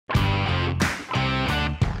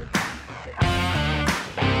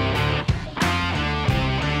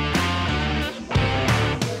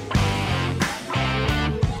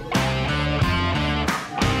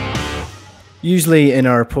Usually in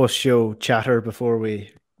our post-show chatter before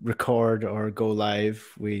we record or go live,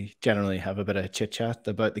 we generally have a bit of chit chat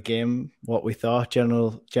about the game, what we thought,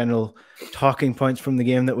 general talking points from the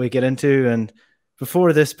game that we get into. And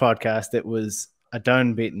before this podcast, it was a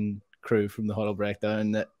downbeaten crew from the Huddle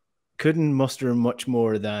Breakdown that couldn't muster much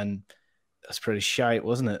more than that's pretty shite,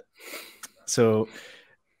 wasn't it? So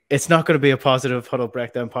it's not going to be a positive Huddle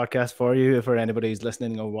Breakdown podcast for you. If for anybody who's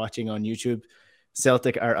listening or watching on YouTube,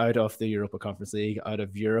 Celtic are out of the Europa Conference League, out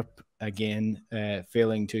of Europe again,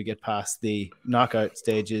 failing to get past the knockout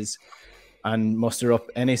stages and muster up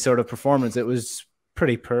any sort of performance. It was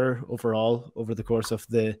pretty poor overall over the course of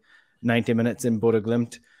the 90 minutes in Bodo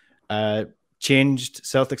Glimt. Changed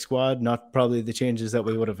Celtic squad, not probably the changes that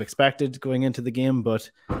we would have expected going into the game,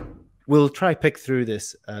 but we'll try pick through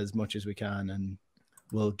this as much as we can, and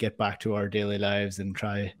we'll get back to our daily lives and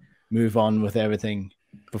try move on with everything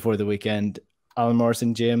before the weekend. Alan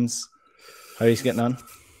Morrison, James, how are you getting on?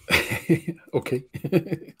 Okay.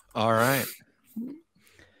 All right.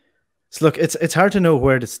 So look, it's hard to know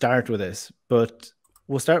where to start with this, but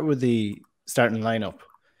we'll start with the starting lineup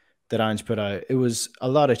that Ange put out. It was a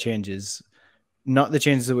lot of changes. Not the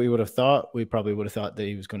changes that we would have thought. We probably would have thought that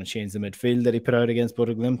he was going to change the midfield that he put out against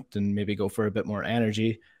Bodo Glimt and maybe go for a bit more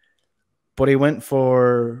energy. But he went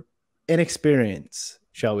for inexperience,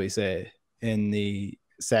 shall we say, in the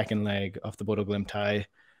second leg of the Bodo Glimt tie.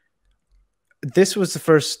 This was the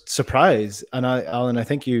first surprise, and Alan, I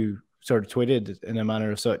think you sort of tweeted in a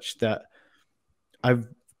manner of such that I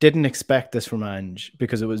didn't expect this from Ange,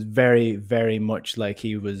 because it was very, very much like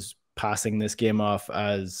he was passing this game off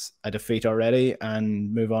as a defeat already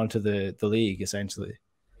and move on to the league, essentially.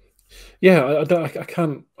 Yeah, I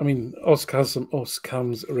can't. I mean,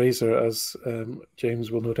 Oscam's razor, as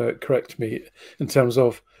James will no doubt correct me in terms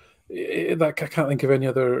of that. I can't think of any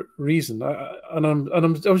other reason. I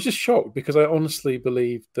was just shocked, because I honestly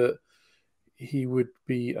believed that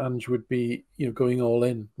Ange would be, going all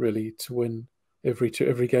in really to win every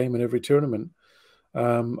game and every tournament,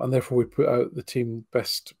 and therefore we put out the team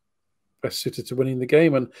best suited to winning the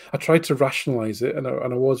game. And I tried to rationalize it, and I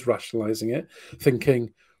was rationalizing it,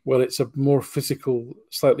 thinking, well, it's a more physical,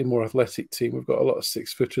 slightly more athletic team. We've got a lot of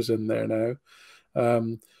 6-footers in there now.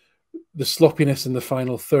 The sloppiness in the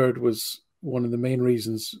final third was one of the main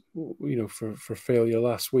reasons, for failure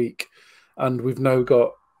last week. And we've now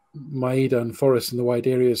got Maeda and Forrest in the wide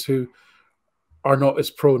areas, who are not as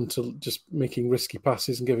prone to just making risky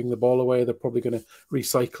passes and giving the ball away. They're probably going to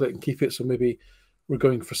recycle it and keep it. So maybe we're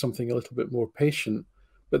going for something a little bit more patient.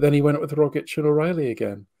 But then he went with Rogic and O'Reilly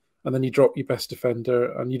again. And then you drop your best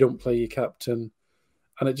defender and you don't play your captain.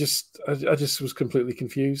 And I just was completely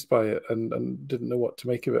confused by it and didn't know what to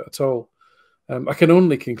make of it at all. I can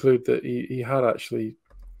only conclude that he had actually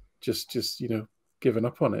just given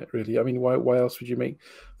up on it, really. I mean, why else would you make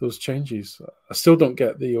those changes? I still don't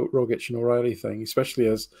get the Rogic and O'Reilly thing, especially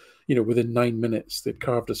as, within 9 minutes, they'd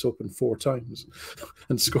carved us open 4 times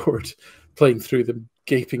and scored, playing through the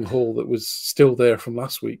gaping hole that was still there from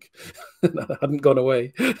last week. That hadn't gone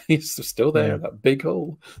away. He's still there. Yeah. That big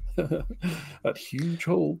hole, that huge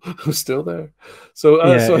hole was still there. So,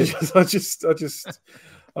 I'm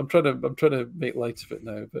trying to make light of it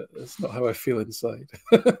now, but it's not how I feel inside.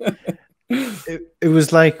 It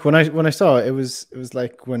was like when I saw it, it was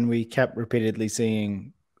like when we kept repeatedly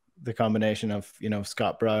seeing the combination of,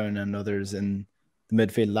 Scott Brown and others in the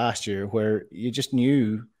midfield last year, where you just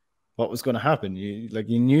knew what was going to happen.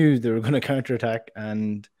 You knew they were going to counterattack,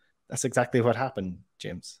 and that's exactly what happened,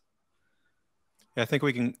 James. Yeah, I think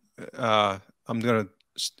we can. I'm going to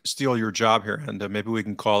steal your job here, and maybe we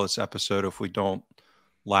can call this episode "If We Don't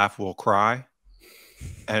Laugh, We'll Cry."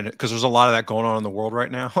 And because there's a lot of that going on in the world right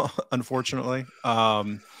now, unfortunately.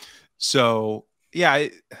 So yeah,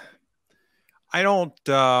 I don't,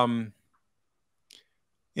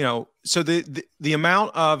 so the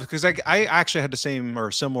amount of, because I actually had the same or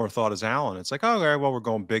similar thought as Alan. It's like, oh, okay, well, we're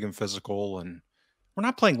going big and physical, and we're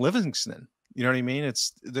not playing Livingston. You know what I mean?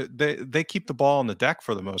 It's they keep the ball on the deck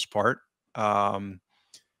for the most part. The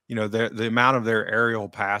amount of their aerial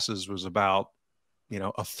passes was about,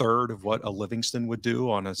 a third of what a Livingston would do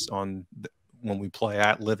when we play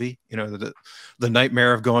at Livy. The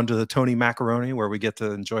nightmare of going to the Tony Macaroni, where we get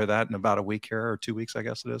to enjoy that in about a week here, or 2 weeks, I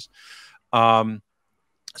guess it is.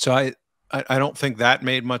 So I don't think that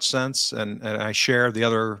made much sense, and I share the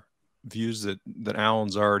other views that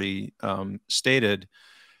Alan's already stated,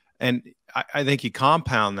 and I think you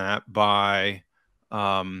compound that by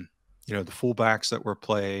the fullbacks that were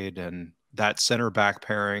played and that center back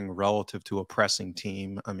pairing relative to a pressing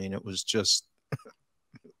team. I mean, it was just, it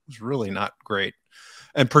was really not great,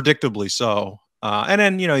 and predictably so. And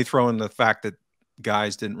then, you know, you throw in the fact that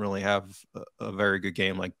guys didn't really have a very good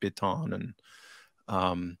game like Biton.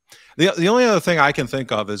 And the only other thing I can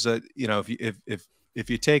think of is that, you know, if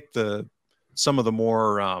you take some of the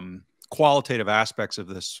more qualitative aspects of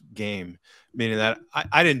this game, meaning that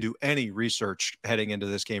I didn't do any research heading into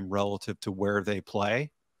this game relative to where they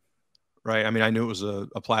play. Right. I mean, I knew it was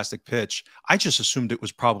a plastic pitch. I just assumed it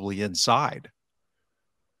was probably inside.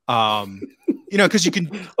 You know, because you can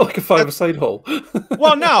like a five-a-side hole.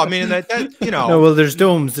 Well, no, I mean that you know. No, well, there's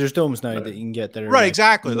domes now that you can get there. Right,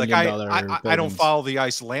 exactly. Like I don't buildings. follow the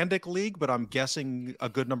Icelandic league, but I'm guessing a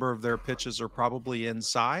good number of their pitches are probably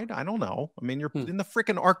inside. I don't know. I mean, you're in the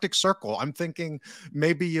freaking Arctic Circle. I'm thinking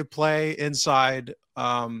maybe you play inside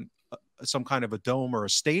some kind of a dome or a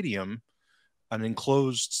stadium, an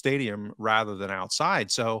enclosed stadium, rather than outside.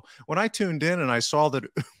 So when I tuned in and I saw that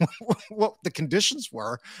what the conditions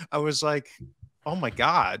were, I was like, oh my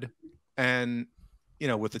God. And, you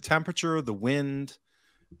know, with the temperature, the wind,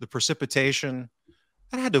 the precipitation,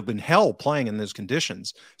 that had to have been hell playing in those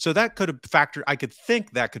conditions. So that could have factored, I could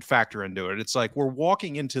think that could factor into it. It's like, we're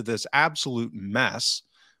walking into this absolute mess.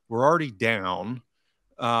 We're already down.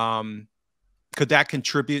 Could that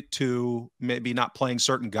contribute to maybe not playing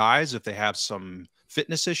certain guys if they have some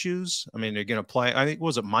fitness issues? I mean, they're going to play, I think,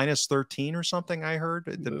 was it -13 or something I heard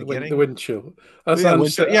at the beginning? The wind chill. I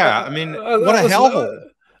mean, what a hellhole.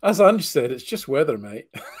 As Ange said, it's just weather, mate.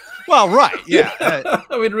 Well, right. Yeah.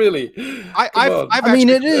 I mean, really. I mean,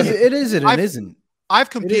 it is and it isn't. I've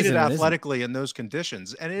competed athletically in those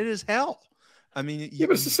conditions, and it is hell. I mean, yeah,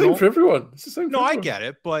 but it's the same for everyone. It's the same. No, I get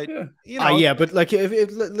it, but you know, yeah, but like,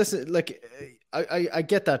 listen, like, I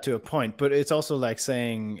get that to a point, but it's also like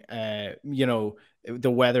saying, you know,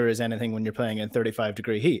 the weather is anything when you're playing in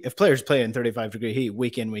 35-degree heat. If players play in 35-degree heat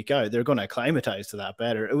week in, week out, they're going to acclimatize to that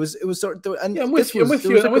better. It was sort of, and I'm with you.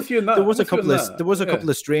 There was a couple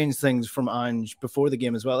of strange things from Ange before the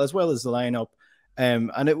game as well as the lineup.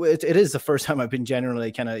 And it is the first time I've been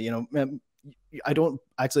generally kind of, you know, I don't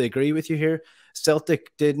actually agree with you here.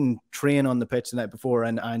 Celtic didn't train on the pitch the night before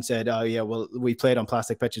and said, oh yeah, well, we played on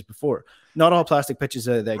plastic pitches before. Not all plastic pitches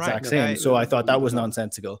are the exact same. So I thought that was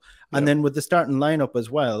nonsensical. Yeah. And then with the starting lineup as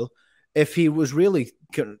well, if he was really,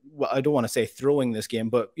 well, I don't want to say throwing this game,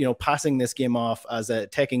 but, you know, passing this game off as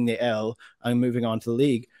taking the L and moving on to the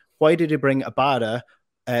league, why did he bring Abada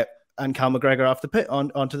and Cal McGregor off the pit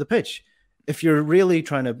onto the pitch? If you're really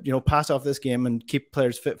trying to, you know, pass off this game and keep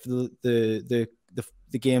players fit for the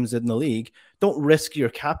games in the league, don't risk your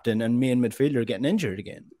captain and main midfielder getting injured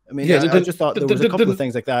again. I mean, I just thought there was a couple of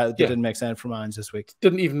things like that didn't make sense from Ange this week.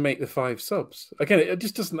 Didn't even make the 5 subs. Again, it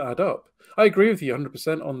just doesn't add up. I agree with you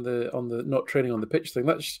 100% on the not training on the pitch thing.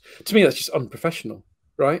 That's to me, that's just unprofessional,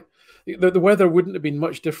 right? The weather wouldn't have been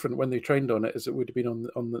much different when they trained on it as it would have been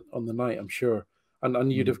on the night, I'm sure.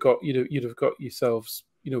 And you'd have got yourselves,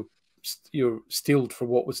 you know, you're steeled for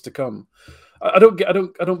what was to come. I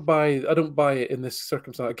don't buy it in this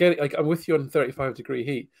circumstance. Again, like, I'm with you on 35-degree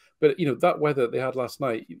heat, but you know, that weather they had last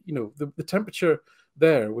night, you know, the temperature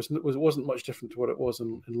there wasn't much different to what it was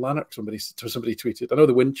in Lanark. Somebody tweeted. I know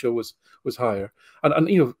the wind chill was higher, and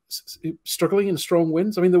you know, struggling in strong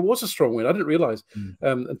winds. I mean, there was a strong wind. I didn't realize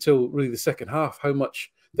until really the second half how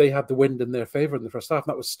much they had the wind in their favor in the first half.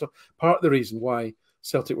 And that was part of the reason why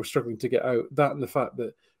Celtic were struggling to get out. That and the fact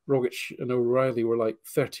that Rogic and O'Reilly were like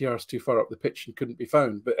 30 yards too far up the pitch and couldn't be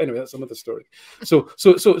found. But anyway, that's another story. So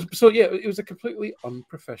yeah, it was a completely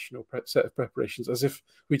unprofessional set of preparations, as if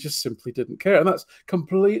we just simply didn't care, and that's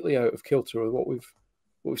completely out of kilter with what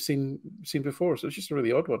we've seen before. So it's just a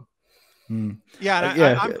really odd one.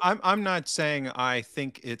 Yeah, I'm not saying I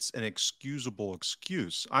think it's an excusable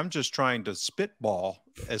excuse. I'm just trying to spitball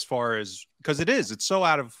as far as, because it's so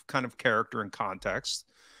out of kind of character and context.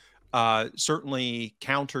 Certainly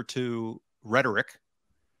counter to rhetoric.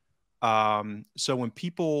 So when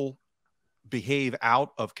people behave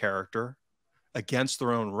out of character against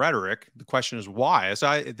their own rhetoric, the question is why.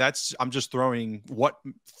 I'm just throwing what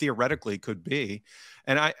theoretically could be.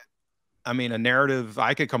 And I mean, a narrative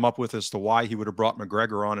I could come up with as to why he would have brought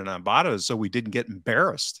McGregor on and Abada, so we didn't get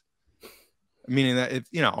embarrassed. Meaning that, if,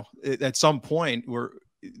 you know, at some point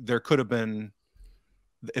there could have been,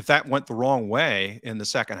 if that went the wrong way in the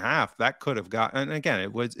second half, that could have got, and again,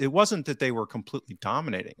 it wasn't that they were completely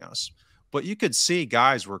dominating us, but you could see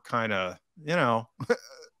guys were kind of, you know,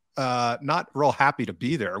 not real happy to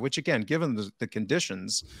be there, which again, given the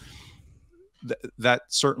conditions, that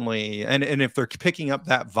certainly, and if they're picking up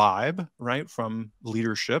that vibe, right, from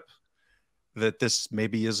leadership, that this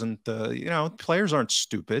maybe isn't you know, players aren't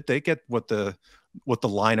stupid. They get what the what the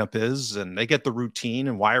lineup is, and they get the routine,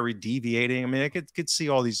 and why are we deviating? I mean, I could see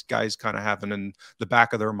all these guys kind of having in the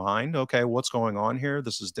back of their mind, okay, what's going on here?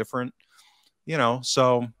 This is different, you know.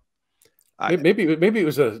 So maybe it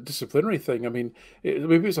was a disciplinary thing. I mean,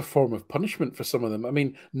 maybe it was a form of punishment for some of them. I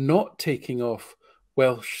mean, not taking off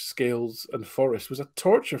Welsh, Scales, and Forrest was a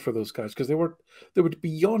torture for those guys because they were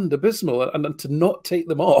beyond abysmal, and to not take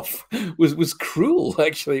them off was cruel.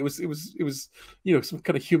 Actually, it was you know, some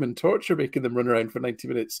kind of human torture, making them run around for 90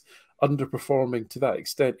 minutes, underperforming to that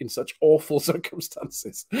extent in such awful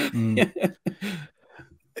circumstances.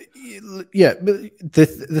 Yeah, but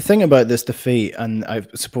the thing about this defeat, and I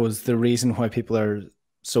suppose the reason why people are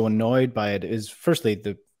so annoyed by it, is firstly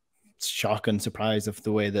the shock and surprise of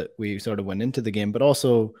the way that we sort of went into the game, but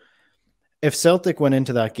also if Celtic went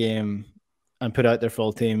into that game and put out their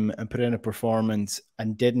full team and put in a performance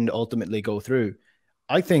and didn't ultimately go through,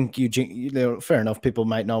 I think you know, fair enough, people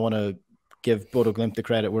might not want to give Bodo Glimt the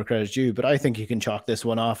credit where credit's due, but I think you can chalk this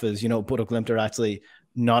one off as, you know, Bodo Glimt are actually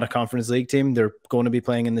not a Conference League team. They're going to be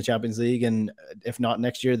playing in the Champions League, and if not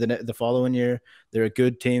next year, the following year. They're a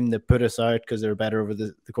good team that put us out because they're better over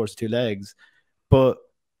the course of 2 legs. But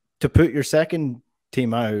to put your second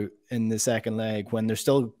team out in the second leg when they're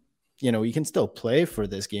still, you know, you can still play for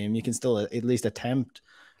this game, you can still at least attempt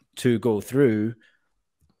to go through,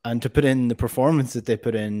 and to put in the performance that they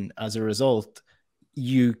put in as a result,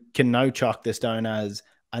 you can now chalk this down as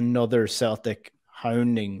another Celtic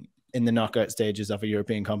hounding in the knockout stages of a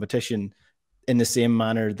European competition, in the same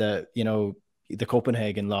manner that, you know, the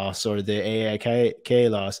Copenhagen loss or the AIK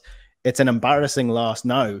loss. It's an embarrassing loss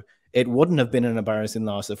now. It wouldn't have been an embarrassing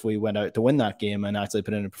loss if we went out to win that game and actually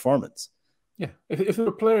put in a performance. Yeah, if there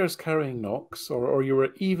were players carrying knocks, or you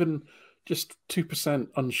were even just 2%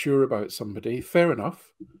 unsure about somebody, fair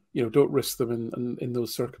enough. You know, don't risk them in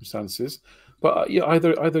those circumstances. But you know,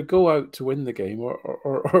 either go out to win the game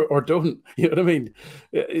or don't. You know what I mean?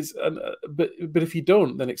 But if you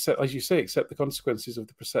don't, then accept, as you say, accept the consequences of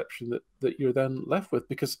the perception that you're then left with,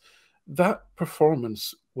 because that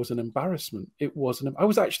performance was an embarrassment. It wasn't.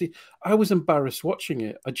 I was embarrassed watching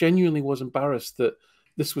it. I genuinely was embarrassed that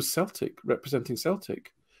this was Celtic representing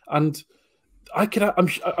Celtic, and I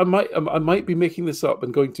might be making this up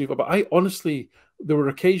and going too far, but I honestly, there were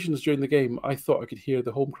occasions during the game I thought I could hear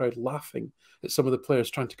the home crowd laughing at some of the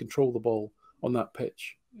players trying to control the ball on that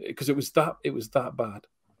pitch, because it was that bad.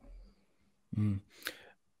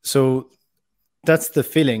 So that's the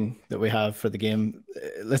feeling that we have for the game.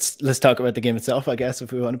 Let's talk about the game itself, I guess,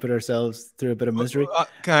 if we want to put ourselves through a bit of misery.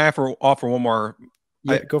 Can I offer one more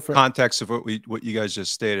go for context of what you guys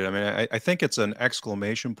just stated? I mean, I think it's an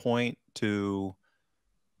exclamation point to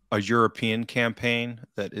a European campaign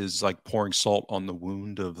that is like pouring salt on the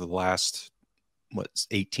wound of the last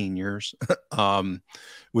 18 years,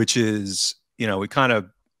 which is, you know,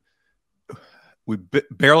 we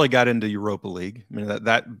barely got into Europa League. I mean,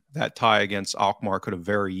 that tie against Alkmaar could have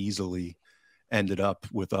very easily ended up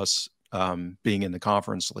with us being in the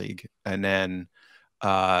Conference League. And then,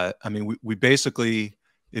 I mean, we basically,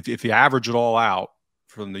 if you average it all out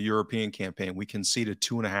from the European campaign, we conceded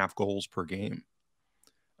 2.5 goals per game.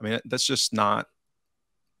 I mean, that's just not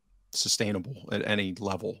sustainable at any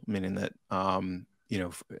level, meaning that, you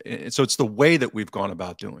know, so it's the way that we've gone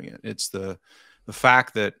about doing it. It's the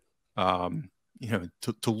fact that, you know,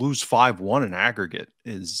 to lose 5-1 in aggregate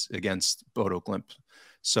is against Bodo Glimt.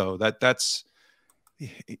 So that's,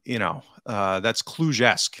 you know, that's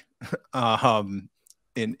Cluj-esque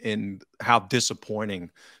in how disappointing.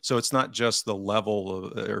 So it's not just the level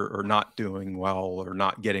of, or not doing well or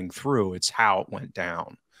not getting through, it's how it went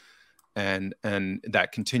down. And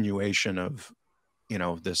that continuation of, you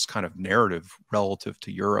know, this kind of narrative relative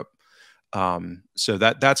to Europe. So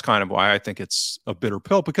that's kind of why I think it's a bitter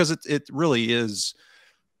pill, because it really is.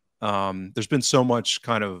 There's been so much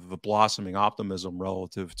kind of a blossoming optimism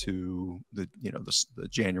relative to the, you know, the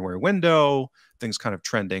January window, things kind of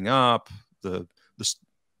trending up, for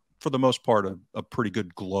the most part, a pretty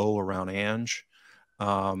good glow around Ange,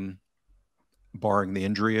 barring the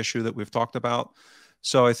injury issue that we've talked about.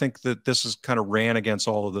 So I think that this is kind of ran against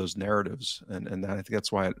all of those narratives. And I think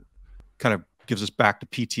that's why it kind of gives us back to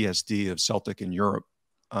PTSD of Celtic in Europe.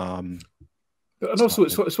 And also,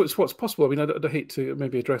 it's what's possible. I mean, I'd hate to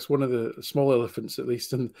maybe address one of the small elephants, at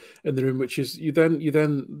least in the room, which is you then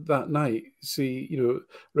that night see, you know,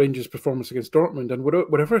 Rangers' performance against Dortmund, and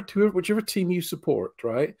whichever team you support,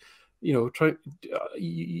 right? You know,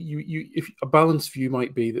 if a balanced view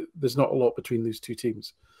might be that there's not a lot between these two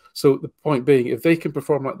teams. So the point being, if they can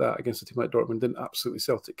perform like that against a team like Dortmund, then absolutely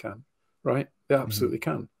Celtic can, right? They absolutely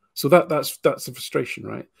can. So that's the frustration,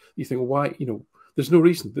 right? You think, well, why, you know, There's no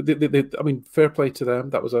reason. I mean, fair play to them.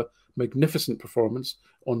 That was a magnificent performance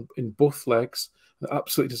in both legs. They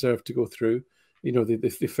absolutely deserved to go through. You know, they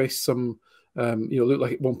faced some. You know, looked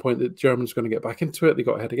like at one point the Germans were going to get back into it. They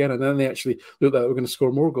got ahead again, and then they actually looked like they were going to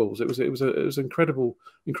score more goals. It was an incredible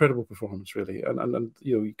performance, really, and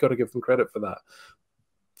you know, you've got to give them credit for that.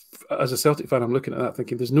 As a Celtic fan, I'm looking at that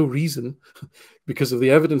thinking there's no reason, because of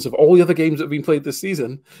the evidence of all the other games that have been played this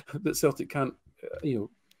season, that Celtic can't, you know,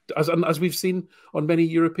 as we've seen on many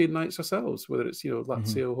European nights ourselves, whether it's, you know,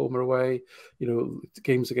 Lazio home or away, you know,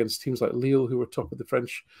 games against teams like Lille, who were top of the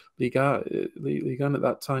French Ligue 1 at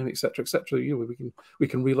that time, etc., etc. You know, we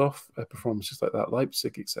can reel off performances like that,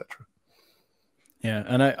 Leipzig, etc. Yeah,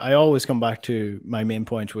 and I always come back to my main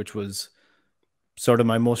point, which was sort of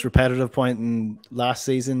my most repetitive point in last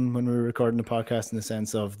season when we were recording the podcast, in the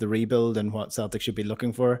sense of the rebuild and what Celtic should be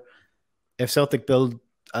looking for. If Celtic build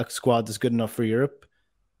a squad that's good enough for Europe,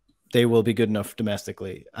 they will be good enough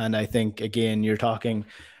domestically. And I think, again,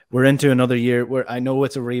 we're into another year where I know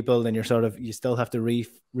it's a rebuild, and you still have to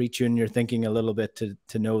retune your thinking a little bit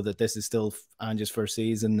to know that this is still Ange's first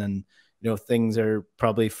season, and, you know, things are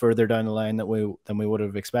probably further down the line than we would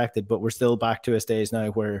have expected. But we're still back to a stage now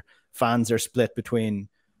where fans are split between,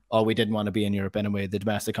 oh, we didn't want to be in Europe anyway, the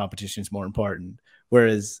domestic competition is more important.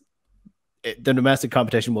 Whereas the domestic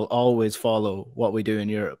competition will always follow what we do in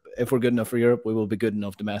Europe. If we're good enough for Europe, we will be good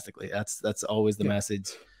enough domestically. That's always the message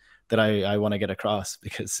that I want to get across,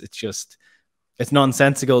 because it's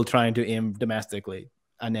nonsensical trying to aim domestically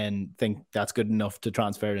and then think that's good enough to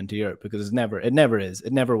transfer into Europe, because it never is.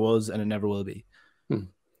 It never was, and it never will be.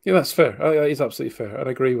 Yeah, that's fair. It's absolutely fair, and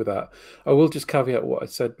I agree with that. I will just caveat what I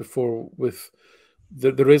said before with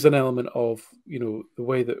there is an element of, you know, the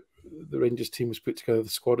way that the Rangers team was put together, the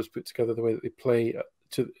squad was put together, the way that they play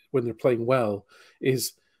when they're playing well,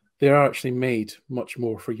 is they are actually made much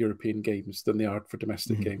more for European games than they are for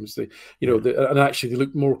domestic games. They, you know, and actually they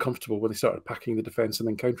look more comfortable when they started packing the defence and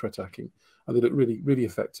then counter-attacking, and they look really, really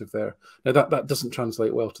effective there. Now that doesn't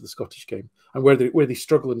translate well to the Scottish game, and where they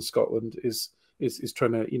struggle in Scotland is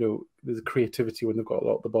trying to, you know, the creativity when they've got a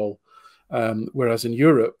lot of the ball. Whereas in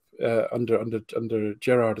Europe, under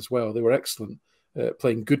Gerrard as well, they were excellent,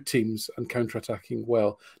 playing good teams and counter-attacking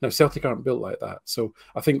well. Now Celtic aren't built like that, so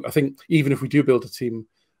I think even if we do build a team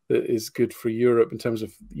that is good for Europe in terms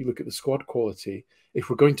of, you look at the squad quality, if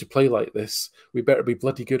we're going to play like this, we better be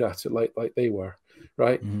bloody good at it, like they were,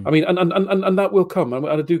 right? I mean, and that will come. And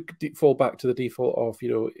I do fall back to the default of, you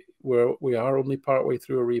know, we are only partway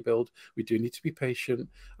through a rebuild. We do need to be patient,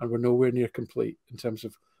 and we're nowhere near complete in terms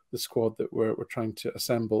of the squad that we're trying to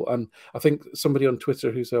assemble. And I think somebody on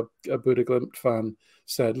Twitter who's a Buda Glimt fan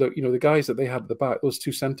said, look, you know, the guys that they had at the back, those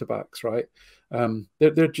two centre backs, right?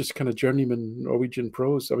 They're just kind of journeyman Norwegian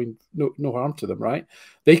pros. I mean, no harm to them, right?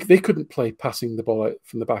 They couldn't play passing the ball out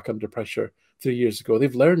from the back under pressure 3 years ago.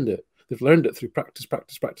 They've learned it. They've learned it through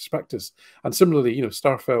practice. And similarly, you know,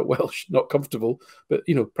 Starfelt, Welsh, not comfortable, but,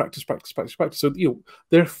 you know, practice. So, you know,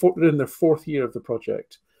 they're in their fourth year of the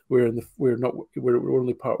project. We're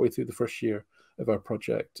only partway through the first year of our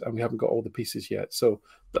project, and we haven't got all the pieces yet. So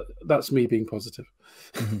that's me being positive.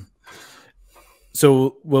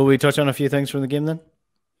 So will we touch on a few things from the game then?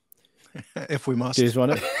 If we must. Do you just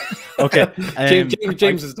want it? Okay.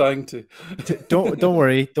 James is dying to. Don't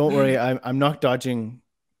worry. I'm not dodging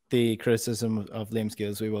the criticism of Liam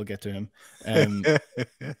Scales. We will get to him.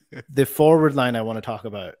 The forward line I want to talk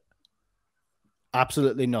about,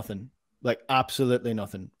 absolutely nothing. Like, absolutely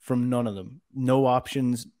nothing from none of them. No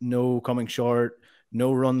options, no coming short,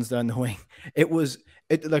 no runs down the wing.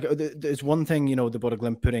 It's one thing, you know, the Buda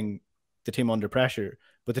Glimt putting the team under pressure,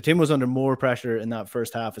 but the team was under more pressure in that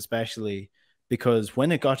first half, especially because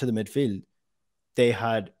when it got to the midfield, they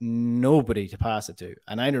had nobody to pass it to.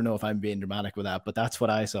 And I don't know if I'm being dramatic with that, but that's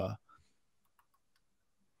what I saw.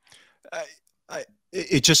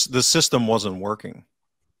 The system wasn't working.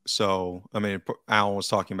 So, I mean, Alan was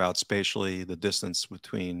talking about spatially the distance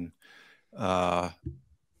between our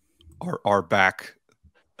back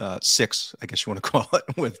six, I guess you want to call it,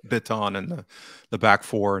 with Bitton and the back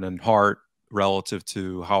four, and then Hart relative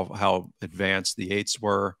to how advanced the eights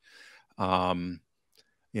were. You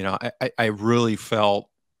know, I really felt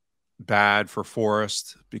bad for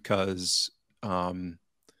Forrest because the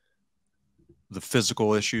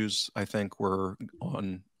physical issues, I think, were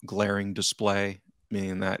on glaring display,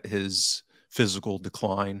 meaning that his physical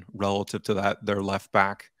decline relative to their left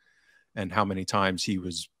back, and how many times he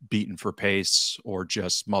was beaten for pace or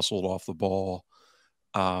just muscled off the ball.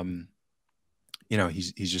 You know,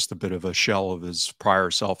 he's just a bit of a shell of his prior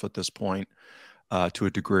self at this point, to a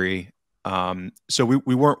degree. So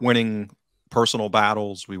we weren't winning personal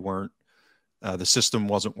battles. We weren't The system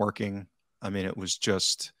wasn't working. I mean, it was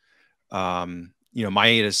just,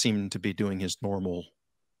 Maeda seemed to be doing his normal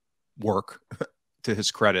work to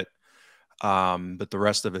his credit. But the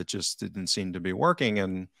rest of it just didn't seem to be working.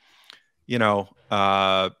 And,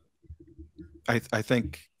 I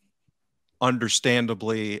think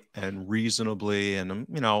understandably and reasonably and,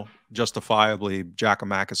 justifiably,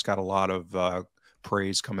 Giakoumakis got a lot of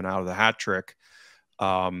praise coming out of the hat trick.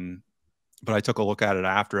 But I took a look at it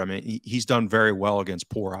after. I mean, he's done very well against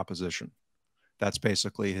poor opposition. That's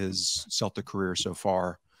basically his Celtic career so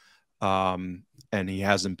far. And he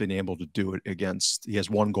hasn't been able to do it he has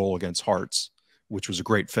one goal against Hearts, which was a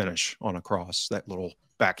great finish on a cross. That little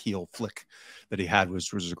back heel flick that he had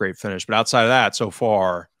was a great finish. But outside of that, so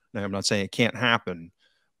far, now I'm not saying it can't happen,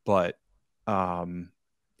 but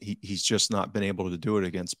he's just not been able to do it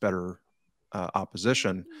against better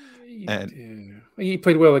opposition. And he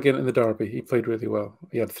played well again in the derby. He played really well.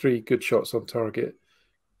 He had 3 good shots on target,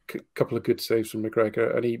 a couple of good saves from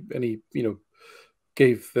McGregor, and he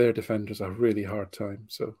gave their defenders a really hard time.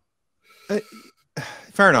 So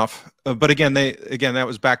fair enough. But again, that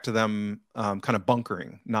was back to them kind of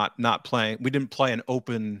bunkering, not playing. We didn't play an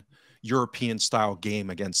open European style game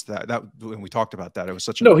against that. That when we talked about that, it was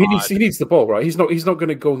such a he needs the ball, right? He's not going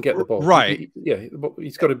to go and get the ball, right?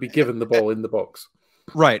 He's got to be given the ball in the box.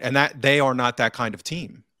 Right, and that they are not that kind of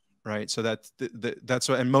team, right? So that's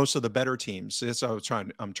what, and most of the better teams. That's what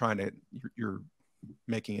I'm trying to. You're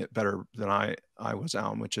making it better than I was,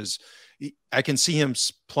 Alan. Which is, I can see him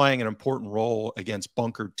playing an important role against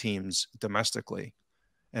bunkered teams domestically,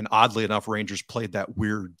 and oddly enough, Rangers played that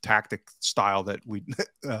weird tactic style that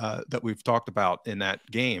we've talked about in that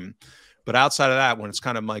game. But outside of that, when it's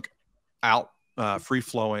kind of like out free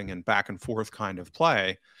flowing and back and forth kind of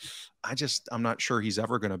play, I'm not sure he's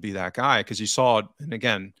ever going to be that guy, because you saw it, and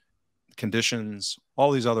again, conditions,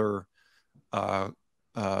 all these other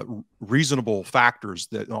reasonable factors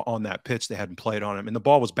that on that pitch they hadn't played on him, and the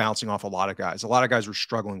ball was bouncing off a lot of guys. A lot of guys were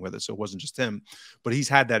struggling with it, so it wasn't just him. But he's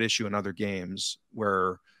had that issue in other games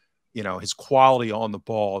where, his quality on the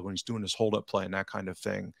ball when he's doing his hold up play and that kind of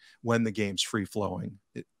thing, when the game's free flowing,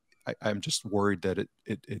 I'm just worried that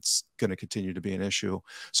it's going to continue to be an issue.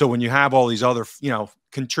 So when you have all these other,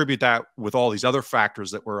 contribute that with all these other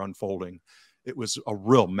factors that were unfolding, it was a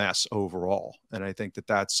real mess overall. And I think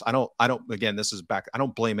I don't, again, this is back, I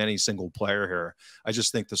don't blame any single player here. I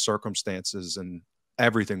just think the circumstances and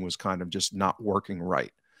everything was kind of just not working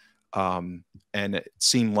right. And it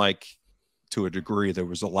seemed like, to a degree, there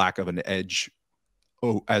was a lack of an edge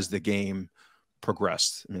as the game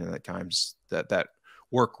progressed. I mean, at times that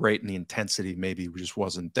work rate and the intensity maybe just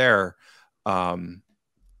wasn't there. And,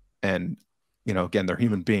 again, they're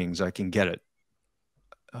human beings. I can get it.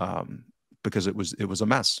 Because it was a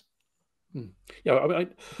mess. Yeah, I mean,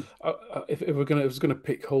 if it was going to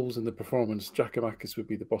pick holes in the performance, Giakoumakis would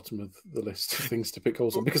be the bottom of the list of things to pick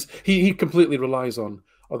holes on, because he completely relies on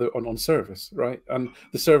service, right? And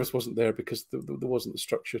the service wasn't there because there wasn't the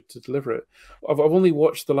structure to deliver it. I've only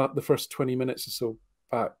watched the first 20 minutes or so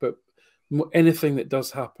back, but anything that does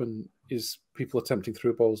happen is people attempting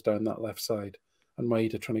through balls down that left side and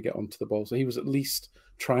Maeda trying to get onto the ball. So he was at least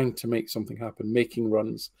trying to make something happen, making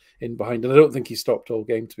runs in behind. And I don't think he stopped all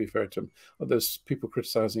game, to be fair to him. There's people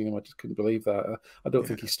criticizing him. I just couldn't believe that. I don't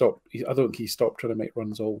think he stopped. I don't think he stopped trying to make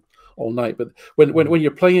runs all night. But when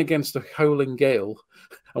you're playing against a howling gale,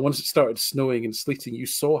 and once it started snowing and sleeting, you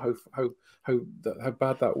saw how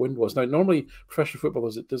bad that wind was. Now, normally professional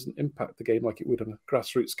footballers, it doesn't impact the game like it would on a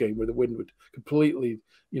grassroots game where the wind would completely,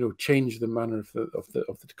 change the manner of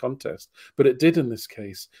the contest. But it did in this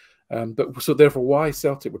case. But so therefore, why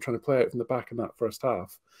Celtic were trying to play out from the back in that first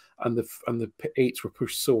half, and the eights were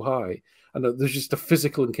pushed so high, and there's just a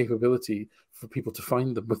physical incapability for people to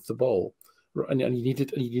find them with the ball, and you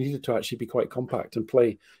needed to actually be quite compact and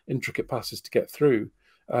play intricate passes to get through.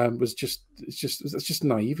 It's just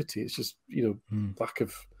naivety. It's just lack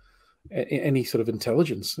of any sort of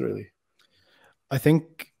intelligence, really. I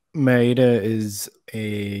think Maeda is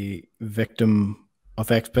a victim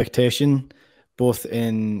of expectation, both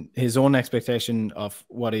in his own expectation of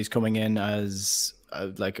what he's coming in as,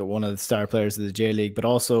 like one of the star players of the J League, but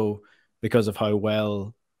also because of how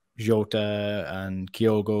well Jota and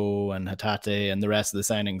Kyogo and Hatate and the rest of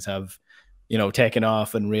the signings have, taken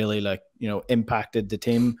off and really impacted the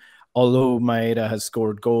team. Although Maeda has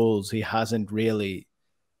scored goals, he hasn't really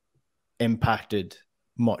impacted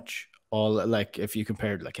much. If you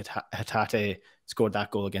compared, Hatate scored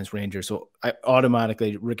that goal against Rangers, so I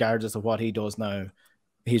automatically, regardless of what he does now,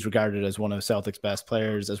 he's regarded as one of Celtic's best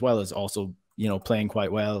players, as well as also playing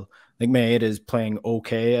quite well. I think Maeda is playing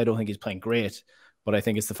okay. I don't think he's playing great, but I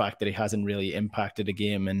think it's the fact that he hasn't really impacted a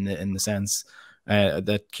game in the sense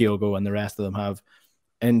that Kyogo and the rest of them have.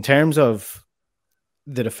 In terms of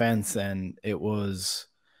the defense, then it was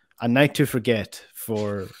a night to forget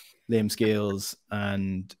for Liam Scales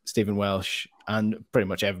and Stephen Welsh and pretty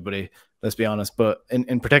much everybody, let's be honest. But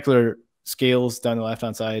in particular, Scales down the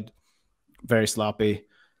left-hand side, very sloppy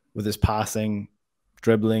with his passing,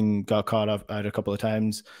 dribbling, got caught out a couple of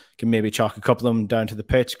times, can maybe chalk a couple of them down to the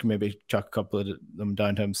pitch, can maybe chalk a couple of them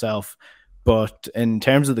down to himself. But in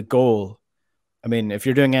terms of the goal, I mean, if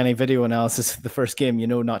you're doing any video analysis of the first game, you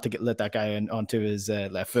know not to let that guy onto his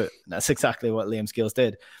left foot. And that's exactly what Liam Scales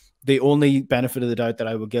did. The only benefit of the doubt that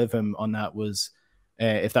I would give him on that was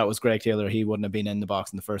if that was Greg Taylor, he wouldn't have been in the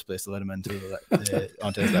box in the first place to let him into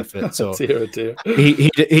onto his left foot. So dear.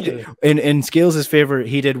 In Scales' favor,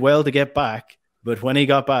 he did well to get back, but when he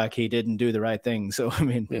got back, he didn't do the right thing. So I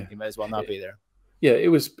mean, he might as well not be there. Yeah, it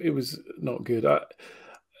was not good.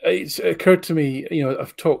 It's occurred to me,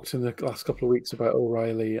 I've talked in the last couple of weeks about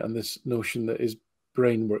O'Reilly and this notion that his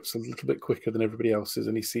brain works a little bit quicker than everybody else's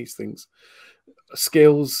and he sees things.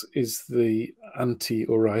 Scales is the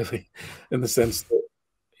anti-O'Reilly in the sense that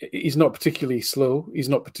he's not particularly slow. He's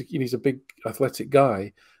a big athletic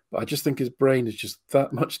guy, but I just think his brain is just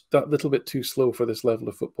that little bit too slow for this level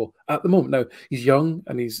of football at the moment. Now, he's young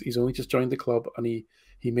and he's only just joined the club and he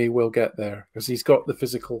may well get there because he's got the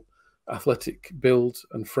physical athletic build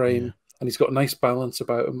and frame, and he's got a nice balance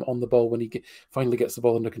about him on the ball when he finally gets the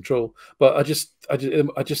ball under control. But I just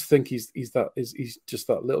think he's just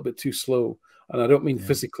that little bit too slow, and I don't mean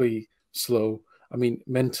physically slow. I mean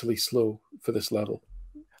mentally slow for this level.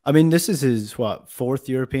 I mean, this is his fourth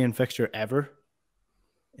European fixture ever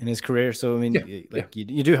in his career. So I mean,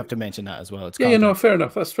 you do have to mention that as well. It's fair enough.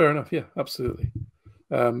 That's fair enough. Yeah, absolutely.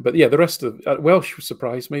 But yeah, the rest of Welsh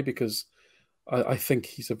surprised me because I think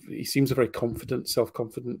he seems a very confident,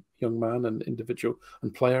 self-confident young man and individual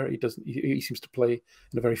and player. He seems to play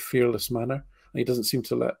in a very fearless manner, and he doesn't seem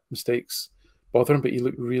to let mistakes bother him. But he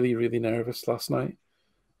looked really, really nervous last night.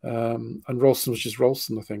 And Ralston was just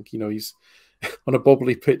Ralston. I think he's on a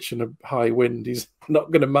bobbly pitch and a high wind. He's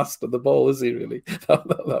not going to master the ball, is he? Really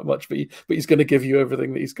that much? But he's going to give you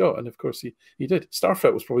everything that he's got, and of course he did.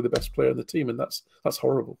 Starfelt was probably the best player in the team, and that's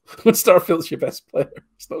horrible. When Starfelt's your best player,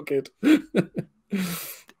 it's not good.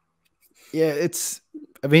 Yeah,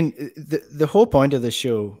 I mean, the whole point of the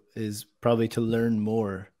show is probably to learn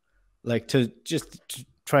more, like to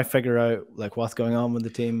try figure out like what's going on with the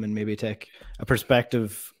team and maybe take a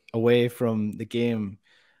perspective away from the game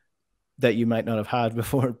that you might not have had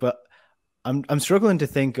before. But I'm struggling to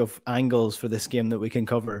think of angles for this game that we can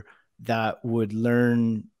cover that would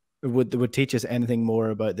teach us anything more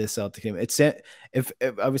about this Celtic team. If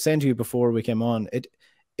I was saying to you before we came on, it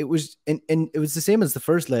was it was the same as the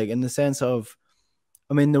first leg in the sense of,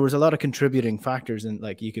 I mean, there was a lot of contributing factors, and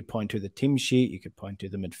like you could point to the team sheet, you could point to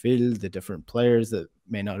the midfield, the different players that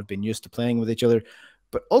may not have been used to playing with each other,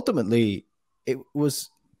 but ultimately it was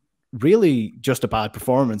really just a bad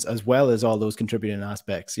performance as well as all those contributing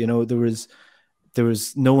aspects. There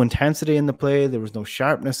was no intensity in the play, there was no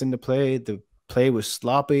sharpness in the play was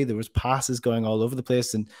sloppy, there was passes going all over the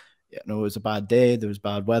place, and it was a bad day, there was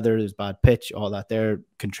bad weather, there was bad pitch, all that there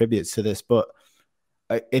contributes to this. But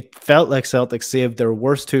it felt like Celtic saved their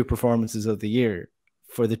worst two performances of the year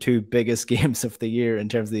for the two biggest games of the year in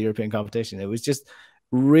terms of the European competition. It was just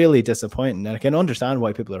really disappointing, and I can understand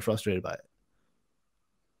why people are frustrated by it.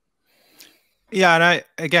 Yeah, and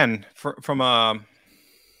again from an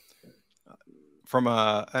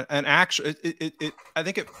actual, I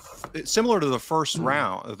think it's similar to the first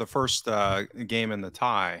round, the first game in the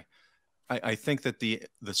tie. I think that the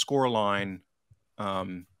score line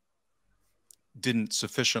didn't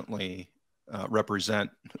sufficiently represent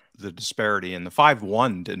the disparity, and the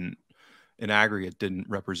 5-1 in aggregate didn't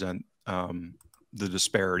represent the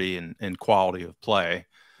disparity in quality of play.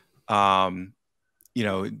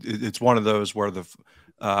 It's one of those where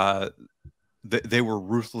they were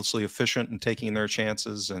ruthlessly efficient in taking their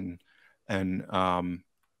chances, and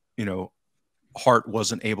Hart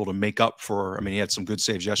wasn't able to make up for. I mean, he had some good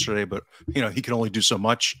saves yesterday, but he could only do so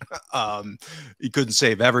much. He couldn't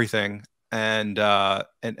save everything, and our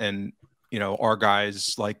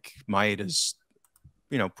guys like Maeda's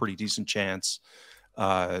pretty decent chance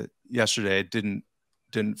yesterday didn't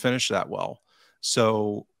finish that well.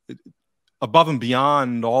 So above and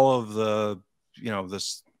beyond all of the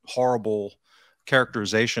this horrible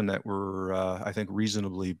characterization that we're I think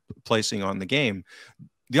reasonably placing on the game,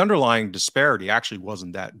 the underlying disparity actually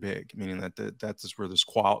wasn't that big, meaning that's where this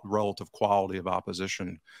relative quality of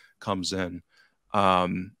opposition comes in.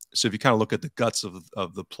 So if you kind of look at the guts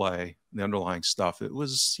of the play, the underlying stuff, it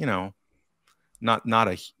was, you know, not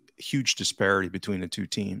a huge disparity between the two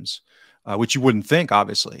teams, which you wouldn't think,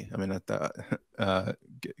 obviously. I mean, at the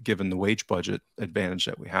given the wage budget advantage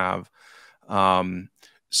that we have.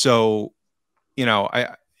 So, you know,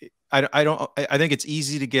 I think it's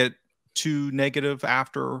easy to get too negative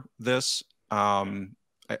after this.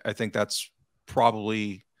 I think that's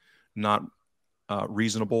probably not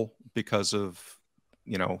reasonable because of,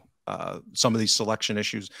 you know, some of these selection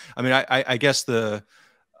issues. I mean, I guess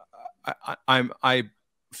I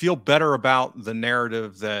feel better about the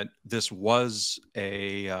narrative that this was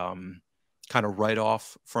a kind of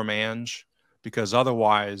write-off from Ange, because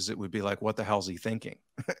otherwise it would be like, what the hell's he thinking?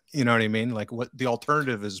 You know what I mean? Like, what the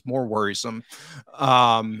alternative is more worrisome.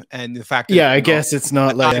 And the fact that, I guess it's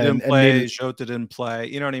not like didn't play, Jota didn't play,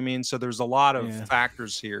 you know what I mean? So there's a lot of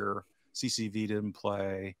factors here. CCV didn't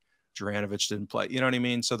play, Juranovic didn't play, you know what I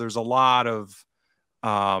mean? So there's a lot of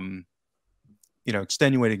you know,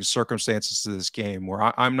 extenuating circumstances to this game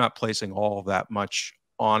where I'm not placing all of that much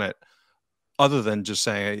on it, other than just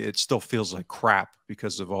saying it still feels like crap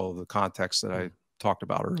because of all of the context that I talked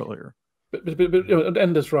about earlier. But you know,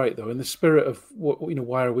 Ender's right, though, in the spirit of what, you know,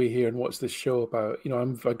 why are we here and what's this show about? You know,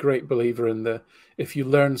 I'm a great believer in if you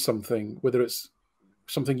learn something, whether it's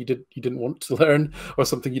something you didn't want to learn or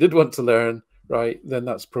something you did want to learn, right, then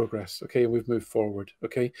that's progress. Okay, and we've moved forward.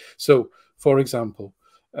 Okay, so for example,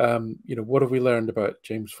 you know, what have we learned about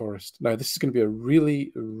James Forrest? Now, this is going to be a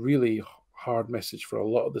really, really hard message for a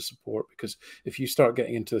lot of the support, because if you start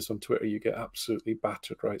getting into this on Twitter, you get absolutely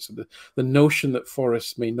battered, right? So the notion that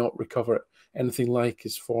Forrest may not recover anything like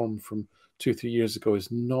his form from 2-3 years ago is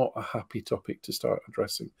not a happy topic to start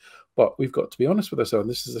addressing. But we've got to be honest with ourselves.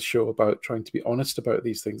 This is a show about trying to be honest about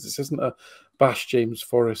these things. This isn't a bash James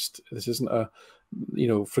Forrest. This isn't a, you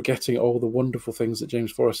know, forgetting all the wonderful things that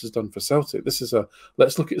James Forrest has done for Celtic. This is a,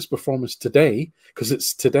 let's look at his performance today, because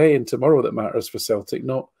it's today and tomorrow that matters for Celtic,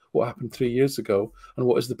 not what happened 3 years ago, and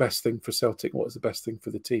what is the best thing for Celtic, what is the best thing for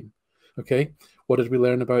the team. Okay, what did we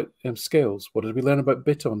learn about Scales? What did we learn about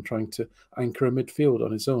Bitton trying to anchor a midfield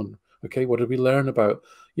on his own? Okay, what did we learn about,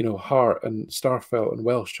 you know, Hart and Starfelt and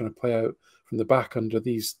Welsh trying to play out from the back under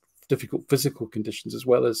these difficult physical conditions, as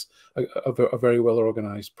well as a very well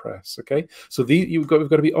organized press? Okay, so we've got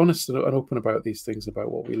to be honest and open about these things,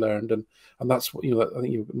 about what we learned, and that's what, you know, I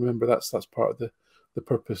think you remember that's part of the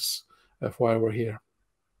purpose of why we're here.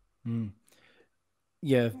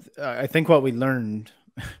 Yeah, I think what we learned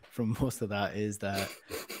from most of that is that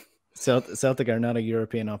Celtic are not a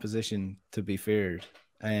European opposition to be feared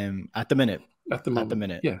at the minute. At the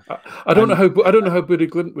minute, yeah. I don't know how Buda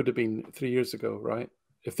Glint would have been 3 years ago, right?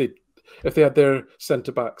 If they had their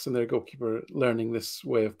centre backs and their goalkeeper learning this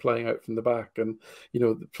way of playing out from the back, and, you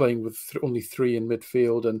know, playing with only three in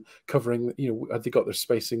midfield and covering, you know, had they got their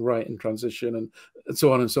spacing right in transition, and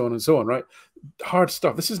so on and so on and so on, right? Hard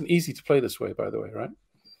stuff. This isn't easy to play this way, by the way, right?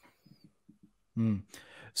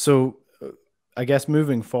 So I guess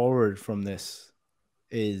moving forward from this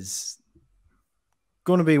is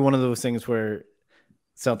going to be one of those things where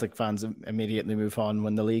Celtic fans immediately move on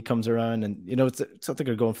when the league comes around, and, you know, Celtic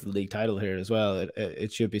are going for the league title here as well.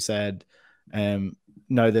 It should be said, now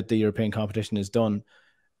that the European competition is done.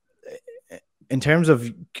 In terms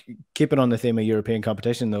of keeping on the theme of European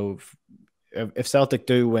competition, though, if Celtic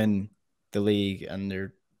do win the league and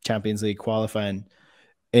their Champions League qualifying,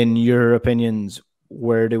 in your opinions,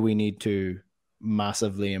 where do we need to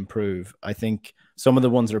massively improve? I think some of the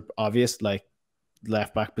ones are obvious, like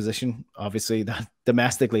left back position. Obviously, that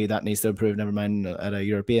domestically that needs to improve, never mind at a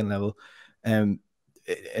European level. In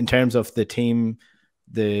terms of the team,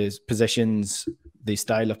 the positions, the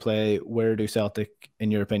style of play, where do Celtic,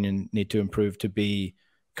 in your opinion, need to improve to be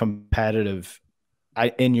competitive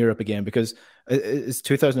in Europe again? Because it's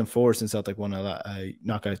 2004 since Celtic won a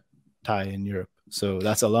knockout tie in Europe, so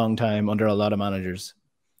that's a long time under a lot of managers.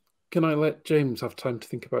 Can I let James have time to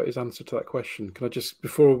think about his answer to that question? Can I just,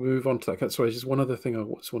 before we move on to that, sorry, just one other thing I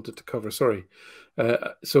just wanted to cover, sorry.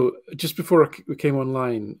 So just before we came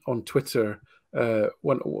online on Twitter,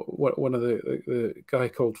 one of the guy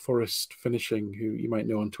called Forest Finishing, who you might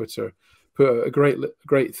know on Twitter, put a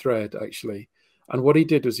great thread, actually. And what he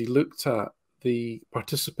did was he looked at the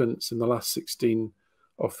participants in the last 16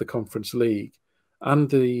 of the Conference League,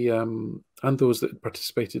 and those that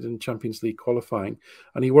participated in Champions League qualifying,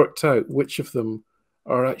 and he worked out which of them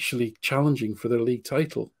are actually challenging for their league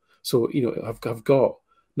title. So, you know, have got,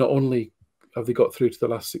 not only have they got through to the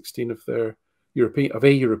last 16 of their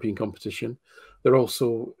European competition, they're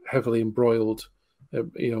also heavily embroiled,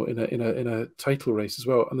 you know, in a title race as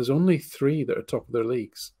well. And there's only 3 that are top of their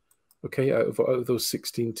leagues, okay, out of those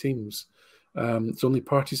 16 teams. It's only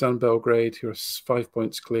Partizan Belgrade, who are 5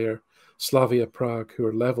 points clear, Slavia Prague, who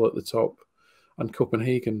are level at the top, and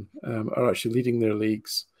Copenhagen are actually leading their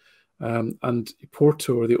leagues. And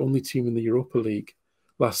Porto are the only team in the Europa League,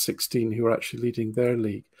 last 16, who are actually leading their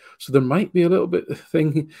league. So there might be a little bit of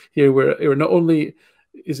thing here where not only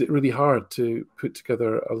is it really hard to put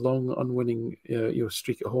together a long unwinning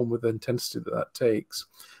streak at home with the intensity that takes,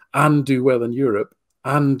 and do well in Europe,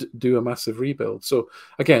 and do a massive rebuild. So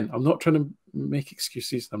again, I'm not trying to make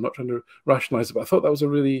excuses. I'm not trying to rationalize it, but I thought that was a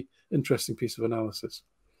really interesting piece of analysis.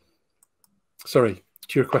 Sorry,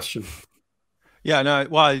 to your question. Yeah, no,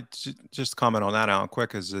 well, I just comment on that, Alan,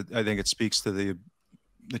 quick, is I think it speaks to the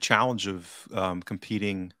challenge of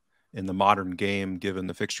competing in the modern game, given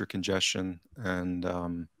the fixture congestion and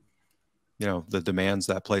the demands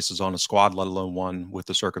that places on a squad, let alone one with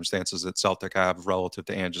the circumstances that Celtic have relative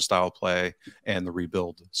to Ange's style play and the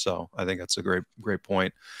rebuild. So I think that's a great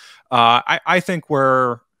point. I think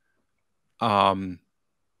where, in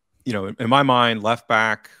my mind, left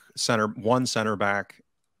back, one center back,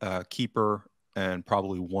 keeper, and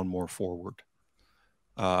probably one more forward.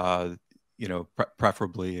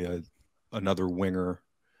 Preferably another winger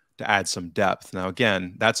to add some depth. Now,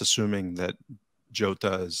 again, that's assuming that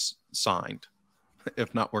Jota is signed.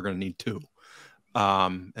 If not, we're going to need two.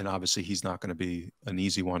 And obviously, he's not going to be an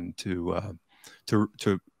easy one to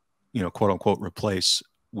quote unquote replace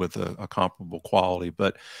with a comparable quality.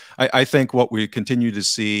 But I think what we continue to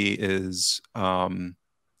see is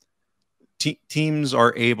teams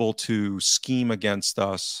are able to scheme against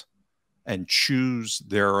us and choose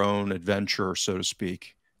their own adventure, so to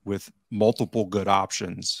speak, with multiple good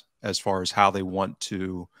options as far as how they want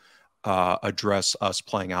to address us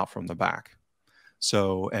playing out from the back.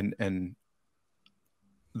 So, and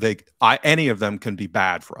any of them can be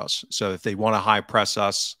bad for us. So if they want to high press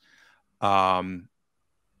us,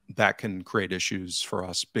 that can create issues for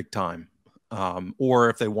us big time. Or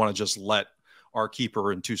if they want to just let our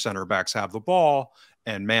keeper and two center backs have the ball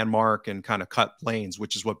and man mark and kind of cut lanes,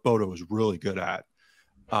 which is what Bodo is really good at,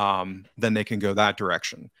 then they can go that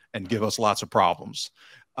direction and give us lots of problems.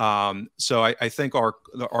 So I think our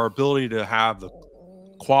ability to have the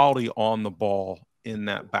quality on the ball in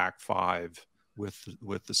that back five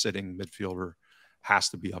with the sitting midfielder has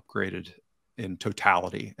to be upgraded in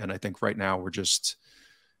totality. And I think right now we're just,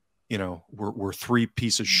 we're three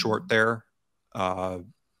pieces short there at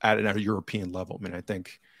a European level. I mean, I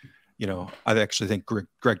think, I actually think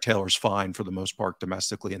Greg Taylor's fine for the most part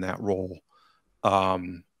domestically in that role,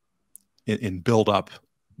 in build up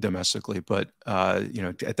domestically, but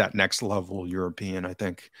at that next level European, I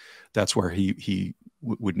think that's where he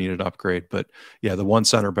would need an upgrade. But yeah, the one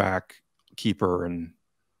center back, keeper, and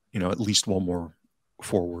at least one more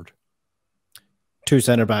forward. Two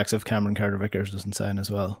center backs if Cameron Carter-Vickers doesn't sign as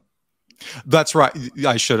well. That's right.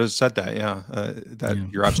 I should have said that. Yeah,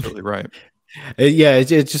 you're absolutely right.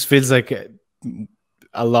 It just feels like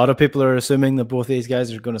a lot of people are assuming that both these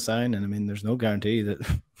guys are going to sign, and I mean, there's no guarantee that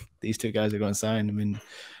these two guys are going to sign. I mean, it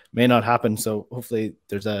may not happen. So hopefully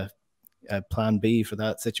there's a plan B for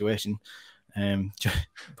that situation.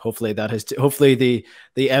 Hopefully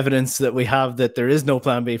the evidence that we have that there is no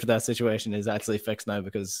plan B for that situation is actually fixed now,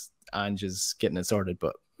 because Ange is getting it sorted.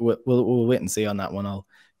 But we'll wait and see on that one. I'll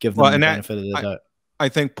give them the benefit of the doubt. I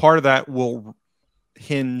think part of that will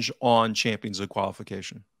hinge on Champions League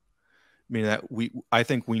qualification. I mean, I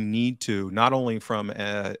think we need to, not only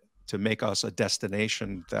to make us a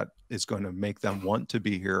destination that is going to make them want to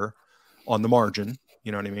be here on the margin,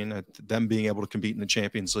 you know what I mean? Them being able to compete in the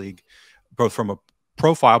Champions League, both from a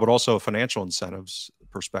profile, but also a financial incentives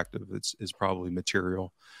perspective, is probably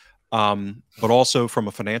material. But also from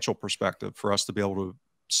a financial perspective, for us to be able to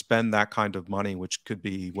spend that kind of money, which could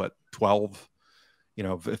be what, 12,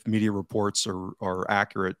 if media reports are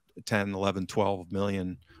accurate, 10, 11, 12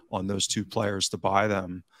 million on those two players to buy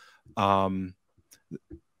them.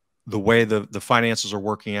 The way the finances are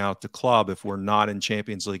working out the club, if we're not in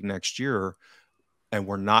Champions League next year and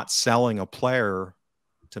we're not selling a player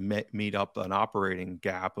to meet up an operating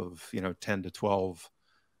gap of 10 to 12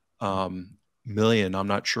 million, I'm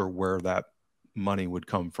not sure where that money would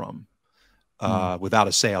come from without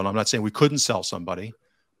a sale. And I'm not saying we couldn't sell somebody,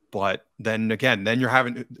 but then again, you're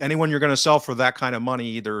having anyone you're going to sell for that kind of money,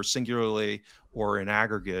 either singularly or in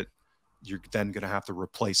aggregate, you're then going to have to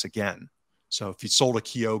replace again. So if you sold a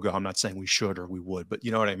Kyogo, I'm not saying we should or we would, but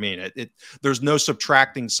you know what I mean? There's no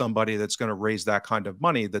subtracting somebody that's going to raise that kind of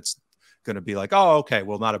money that's going to be like, oh, okay,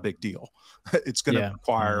 well, not a big deal. It's going to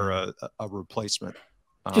require a replacement.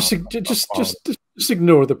 Just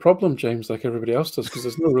ignore the problem, James, like everybody else does, because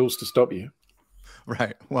there's no rules to stop you.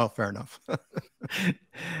 Right. Well, fair enough.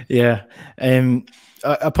 Yeah.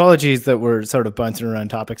 Apologies that we're sort of bouncing around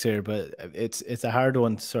topics here, but it's a hard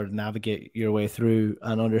one to sort of navigate your way through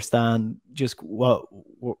and understand just what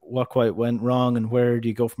quite went wrong and where do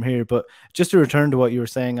you go from here. But just to return to what you were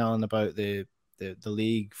saying, Alan, about the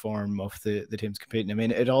league form of the teams competing, I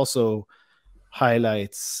mean, it also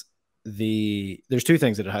highlights there's two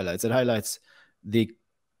things that it highlights. It highlights the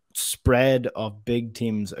spread of big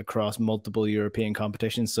teams across multiple European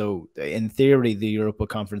competitions. So in theory, the Europa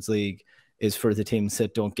Conference League is for the teams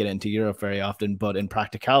that don't get into Europe very often, but in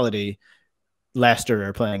practicality, Leicester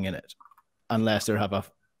are playing in it, and Leicester have a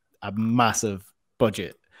massive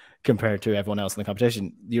budget compared to everyone else in the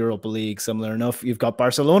competition. The Europa League, similar enough. You've got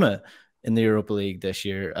Barcelona in the Europa League this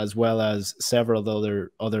year, as well as several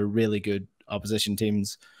other really good opposition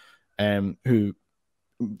teams, who,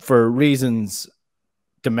 for reasons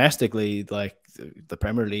domestically, like the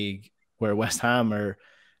Premier League, where West Ham are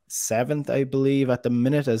 7th, I believe, at the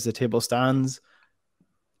minute as the table stands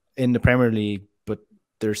in the Premier League, but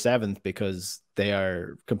they're 7th because they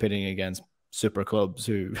are competing against super clubs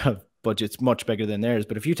who have budgets much bigger than theirs.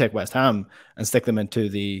 But if you take West Ham and stick them into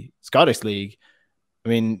the Scottish League, I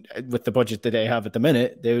mean, with the budget that they have at the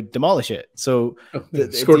minute, they would demolish it. So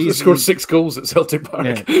scored 6 goals at Celtic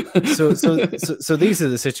Park. Yeah. So these are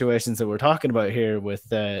the situations that we're talking about here with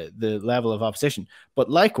the level of opposition. But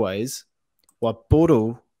likewise, what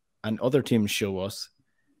Bodo and other teams show us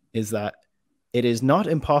is that it is not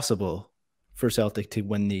impossible for Celtic to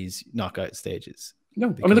win these knockout stages.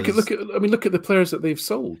 No, I mean look at the players that they've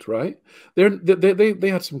sold. Right, they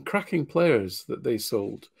had some cracking players that they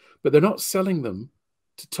sold, but they're not selling them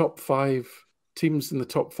to top 5 teams in the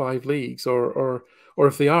top 5 leagues, or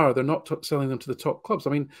if they are, they're not selling them to the top clubs.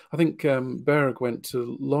 I mean, I think Berg went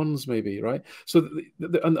to Lens, maybe, right? So I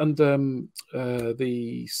can't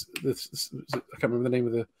remember the name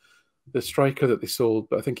of the striker that they sold,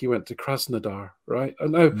 but I think he went to Krasnodar, right?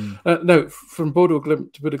 And now from Bodo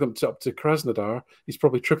Glimt up to Krasnodar, he's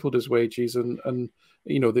probably tripled his wages, and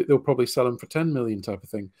you know they'll probably sell him for 10 million type of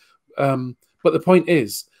thing. But the point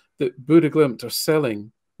is that Bodo Glimt are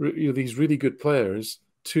selling these really good players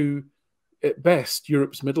to, at best,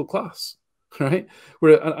 Europe's middle class, right?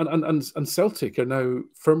 And Celtic are now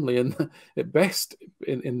firmly at best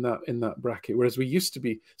in that bracket, whereas we used to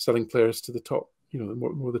be selling players to the top, you know,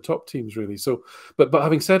 more the top teams, really. So, but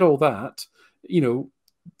having said all that, you know,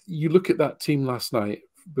 you look at that team last night,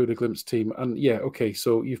 Bodo Glimt's team, and yeah, okay,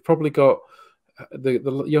 so you've probably got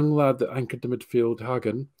the young lad that anchored the midfield,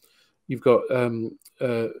 Hagen. You've got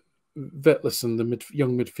Vetlesen, the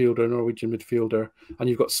young midfielder, Norwegian midfielder, and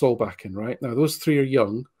you've got Solbakken, right? Now, those 3 are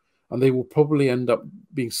young, and they will probably end up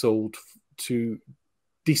being sold to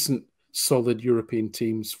decent, solid European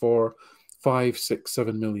teams for 5, 6,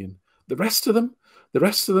 7 million. The rest of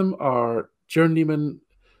them are journeyman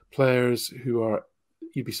players who are,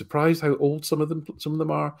 you'd be surprised how old some of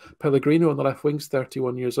them are. Pellegrino on the left wing's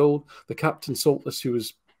 31 years old. The captain, Saltless, who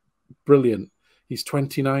was brilliant, he's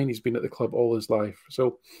 29. He's been at the club all his life.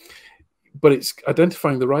 So, but it's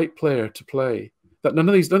identifying the right player to play. That none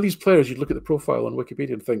of these players, you'd look at the profile on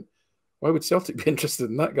Wikipedia and think, why would Celtic be interested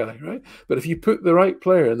in that guy, right? But if you put the right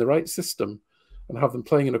player in the right system and have them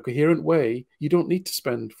playing in a coherent way, you don't need to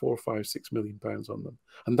spend 4, 5, 6 million pounds on them.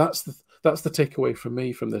 And that's the takeaway from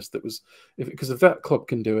me from this. That was because if that club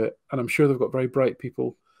can do it, and I'm sure they've got very bright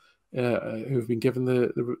people who've been given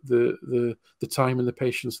the time and the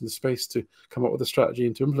patience and the space to come up with a strategy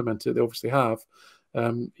and to implement it. They obviously have.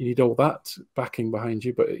 You need all that backing behind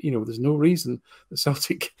you, but you know there's no reason that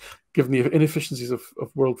Celtic, given the inefficiencies of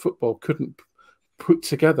world football, couldn't put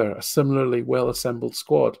together a similarly well-assembled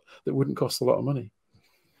squad that wouldn't cost a lot of money.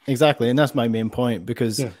 Exactly, and that's my main point,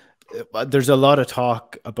 because there's a lot of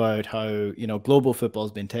talk about how, you know, global football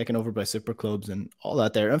has been taken over by super clubs and all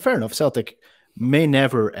that there, and fair enough, Celtic may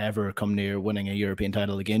never ever come near winning a European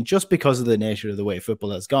title again just because of the nature of the way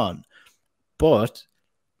football has gone. But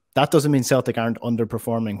that doesn't mean Celtic aren't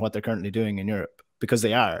underperforming what they're currently doing in Europe, because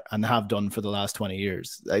they are and have done for the last 20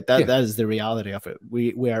 years. Like that is the reality of it.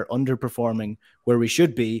 We are underperforming where we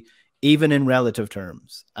should be, even in relative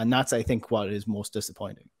terms. And that's, I think, what is most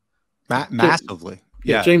disappointing. Massively.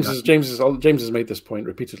 Yeah, James has made this point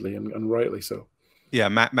repeatedly and rightly so. Yeah,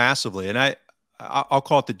 massively. And I'll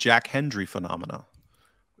call it the Jack Hendry phenomena,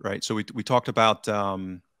 right? So we talked about,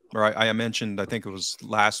 or I mentioned, I think it was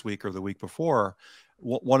last week or the week before,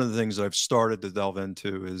 one of the things that I've started to delve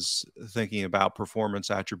into is thinking about performance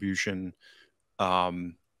attribution,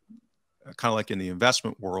 kind of like in the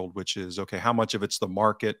investment world, which is, okay, how much of it's the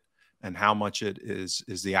market and how much it is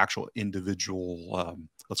the actual individual,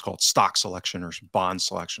 let's call it stock selection or bond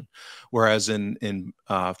selection. Whereas in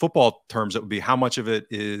football terms, it would be how much of it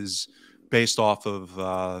is based off of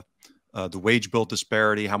the wage bill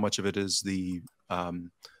disparity, how much of it is the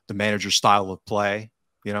manager's style of play.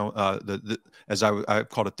 You know, as I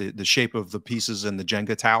called it, the shape of the pieces in the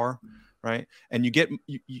Jenga tower, right? And you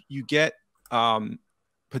get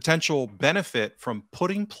potential benefit from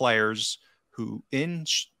putting players who in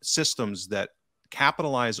systems that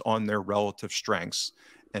capitalize on their relative strengths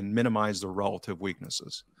and minimize their relative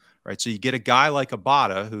weaknesses, right? So you get a guy like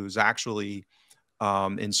Abada who's actually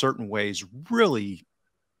in certain ways really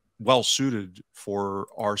well suited for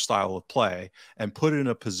our style of play, and put in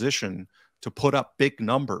a position to put up big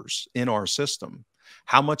numbers in our system.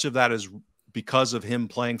 How much of that is because of him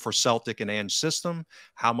playing for Celtic and Ange system?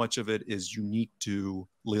 How much of it is unique to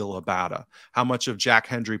Lil Abada? How much of Jack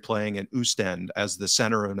Hendry playing in Ostend as the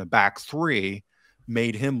center in a back three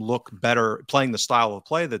made him look better playing the style of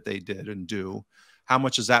play that they did and do? How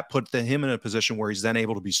much does that put him in a position where he's then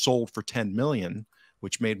able to be sold for 10 million,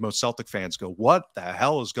 which made most Celtic fans go, what the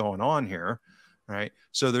hell is going on here? Right.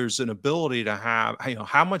 So there's an ability to have, you know,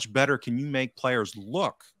 how much better can you make players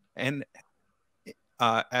look, and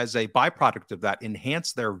as a byproduct of that,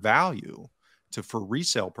 enhance their value for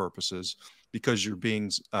resale purposes, because you're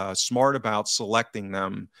being smart about selecting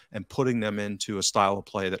them and putting them into a style of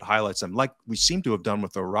play that highlights them, like we seem to have done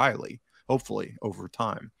with O'Reilly, hopefully over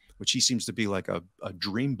time, which he seems to be like a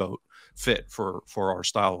dreamboat fit for our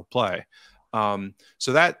style of play.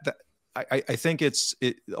 So I think a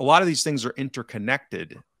lot of these things are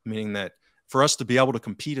interconnected, meaning that for us to be able to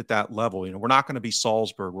compete at that level, you know, we're not going to be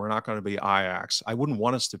Salzburg, we're not going to be Ajax. I wouldn't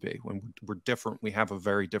want us to be. When we're different, we have a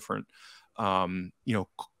very different, you know,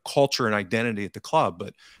 culture and identity at the club.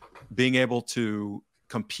 But being able to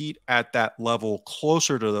compete at that level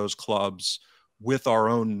closer to those clubs with our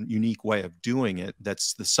own unique way of doing it,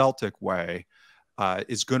 that's the Celtic way,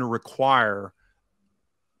 is going to require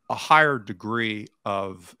a higher degree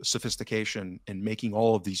of sophistication in making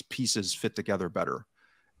all of these pieces fit together better.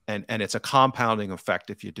 And it's a compounding effect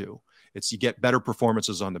if you do. You get better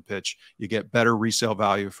performances on the pitch, you get better resale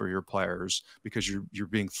value for your players, because you're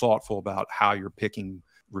being thoughtful about how you're picking,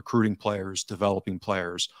 recruiting players, developing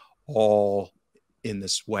players, all in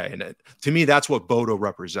this way. And to me, that's what Bodo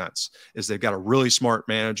represents, is they've got a really smart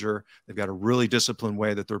manager, they've got a really disciplined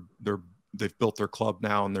way that they've built their club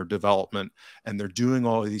now and their development, and they're doing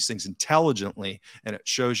all of these things intelligently. And it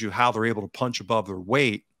shows you how they're able to punch above their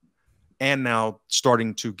weight, and now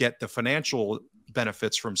starting to get the financial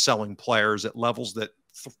benefits from selling players at levels that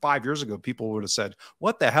 5 years ago, people would have said,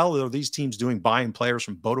 what the hell are these teams doing buying players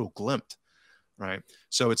from Bodo Glimt? Right.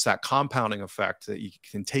 So it's that compounding effect that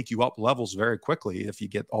can take you up levels very quickly if you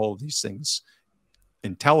get all of these things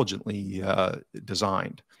intelligently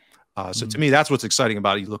designed. So to me, that's what's exciting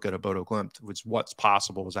about it. You look at a Bodo Glimt, it's what's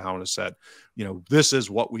possible, as Alan has said. You know, this is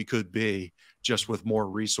what we could be just with more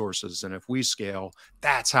resources. And if we scale,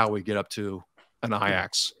 that's how we get up to an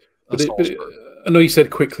Ajax. But I know you said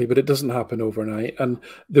quickly, but it doesn't happen overnight. And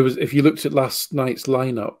there was, if you looked at last night's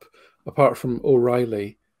lineup, apart from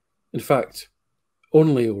O'Reilly, in fact,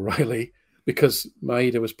 only O'Reilly, because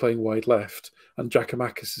Maeda was playing wide left and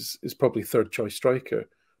Giakoumakis is probably third choice striker.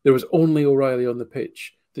 There was only O'Reilly on the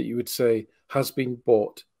pitch that you would say has been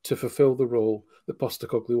bought to fulfill the role that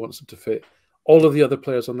Postecoglou wants him to fit. All of the other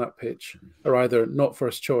players on that pitch are either not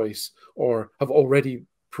first choice or have already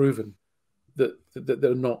proven that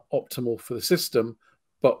they're not optimal for the system,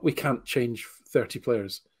 but we can't change 30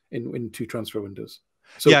 players in 2 transfer windows.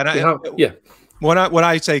 So yeah, when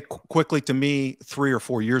I say quickly, to me, 3 or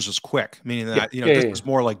 4 years is quick, meaning that this is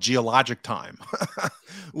more like geologic time,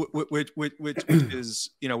 which is,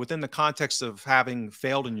 you know, within the context of having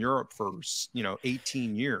failed in Europe for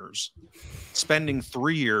 18 years, spending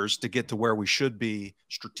 3 years to get to where we should be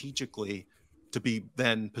strategically, to be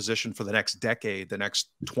then positioned for the next decade, the next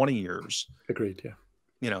 20 years. Agreed. Yeah.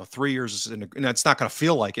 You know, 3 years and it's not going to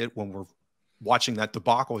feel like it when we're watching that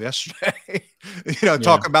debacle yesterday.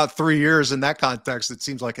 Talk about 3 years in that context, it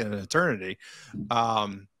seems like an eternity.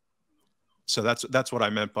 So that's what I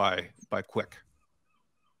meant by quick.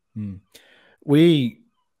 We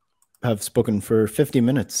have spoken for 50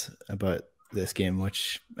 minutes about this game,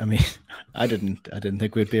 which, I mean, I didn't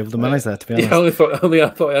think we'd be able to manage that, to be honest. I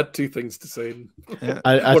thought I had 2 things to say. Yeah.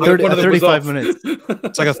 35 minutes.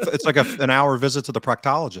 It's like an hour visit to the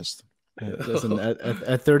proctologist. Listen,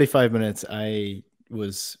 at 35 minutes, I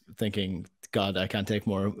was thinking, God, I can't take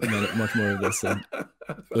much more of this. And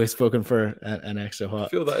we've spoken for an extra while. I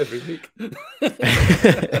feel that every week.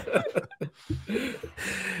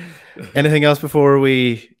 Anything else before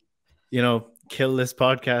we kill this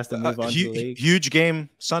podcast and move on to the league. Huge game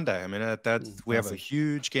Sunday. I mean, we have a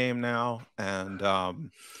huge game now, and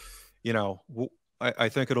I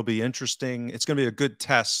think it'll be interesting. It's going to be a good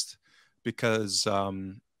test because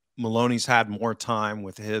Maloney's had more time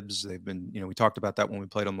with Hibbs. They've been, we talked about that when we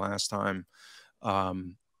played them last time.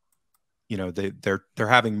 They're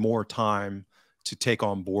having more time to take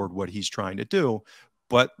on board what he's trying to do,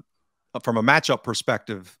 but from a matchup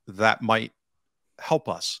perspective, that might help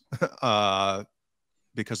us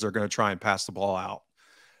because they're going to try and pass the ball out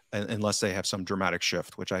unless they have some dramatic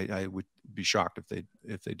shift, which I would be shocked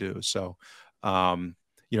if they do. So,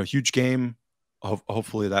 huge game.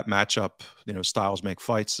 Hopefully that matchup, styles make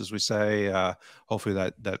fights, as we say. Hopefully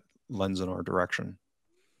that lends in our direction.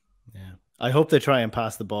 Yeah, I hope they try and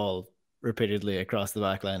pass the ball repeatedly across the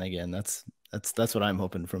back line again. That's what I'm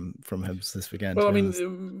hoping from him this weekend. Well, I mean,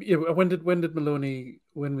 when did Maloney?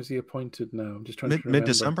 When was he appointed? Now I'm just trying to remember.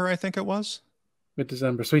 Mid-December, I think it was.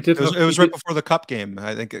 Mid-December. So he did. It was right before the Cup game,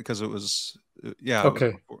 I think, because it was. Yeah.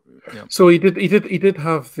 Okay. Yeah. So he did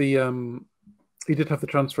have the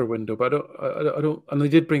transfer window, but I don't, and they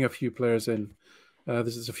did bring a few players in.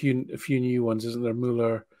 There's a few new ones, isn't there?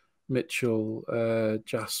 Mueller, Mitchell,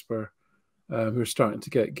 Jasper, who are starting to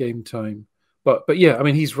get game time. But yeah, I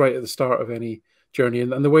mean, he's right at the start of any journey,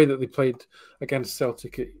 and the way that they played against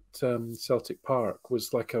Celtic at Celtic Park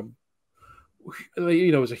was like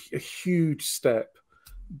it was a huge step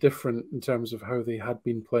different in terms of how they had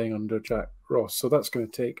been playing under Jack Ross. So that's going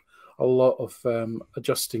to take a lot of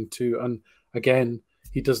adjusting to. And again,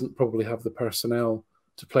 he doesn't probably have the personnel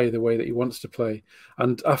to play the way that he wants to play.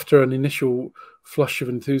 And after an initial flush of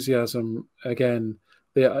enthusiasm, again,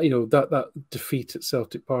 that defeat at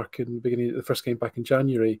Celtic Park in the beginning of the first game back in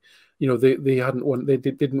January, they hadn't won. They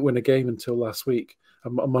didn't win a game until last week, a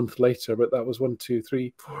month later. But that was 1, 2,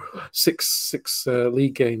 3, 4, 6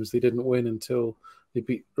 league games they didn't win until they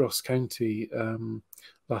beat Ross County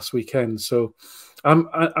last weekend. So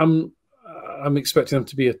I'm expecting them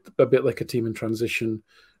to be a bit like a team in transition.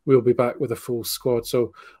 We'll be back with a full squad.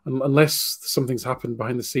 So unless something's happened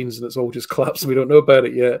behind the scenes and it's all just collapsed and we don't know about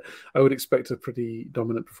it yet, I would expect a pretty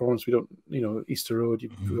dominant performance. We don't, Easter Road,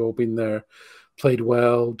 we've all been there, played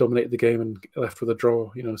well, dominated the game and left with a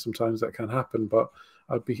draw. Sometimes that can happen, but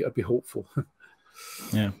I'd be hopeful.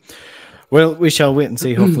 Yeah. Well, we shall wait and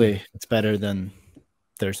see. Hopefully it's better than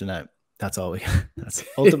Thursday night. That's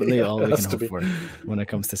ultimately all we can hope for when it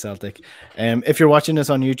comes to Celtic. If you're watching this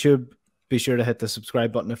on YouTube, be sure to hit the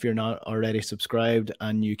subscribe button if you're not already subscribed,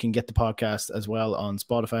 and you can get the podcast as well on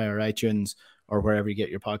Spotify or iTunes or wherever you get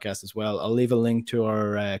your podcast as well. I'll leave a link to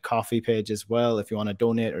our coffee page as well. If you want to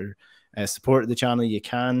donate or support the channel, you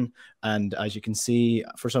can. And as you can see,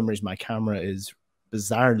 for some reason, my camera is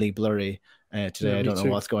bizarrely blurry today. I don't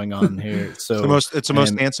know what's going on here. So it's the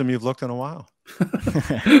most handsome you've looked in a while.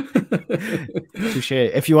 Touche.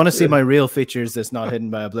 If you want to see my real features that's not hidden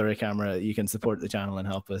by a blurry camera, you can support the channel and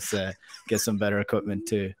help us get some better equipment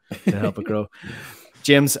to help it grow.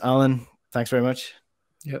 James, Alan, thanks very much.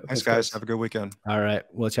 Yeah, thanks guys. Have a good weekend. All right,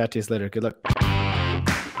 we'll chat to you later. Good luck.